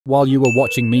While you were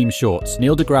watching meme shorts,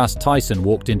 Neil deGrasse Tyson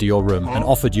walked into your room and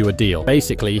offered you a deal.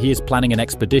 Basically, he is planning an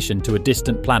expedition to a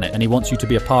distant planet and he wants you to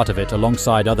be a part of it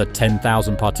alongside other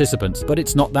 10,000 participants. But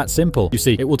it's not that simple. You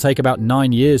see, it will take about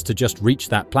 9 years to just reach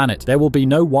that planet. There will be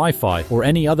no Wi-Fi or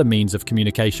any other means of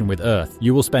communication with Earth.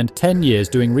 You will spend 10 years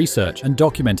doing research and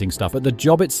documenting stuff, but the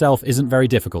job itself isn't very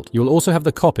difficult. You will also have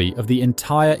the copy of the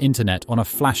entire internet on a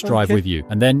flash drive with you,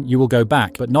 and then you will go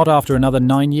back, but not after another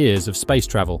 9 years of space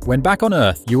travel. When back on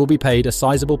Earth, you will be paid a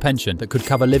sizable pension that could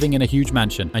cover living in a huge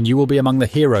mansion, and you will be among the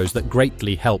heroes that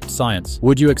greatly helped science.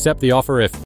 Would you accept the offer if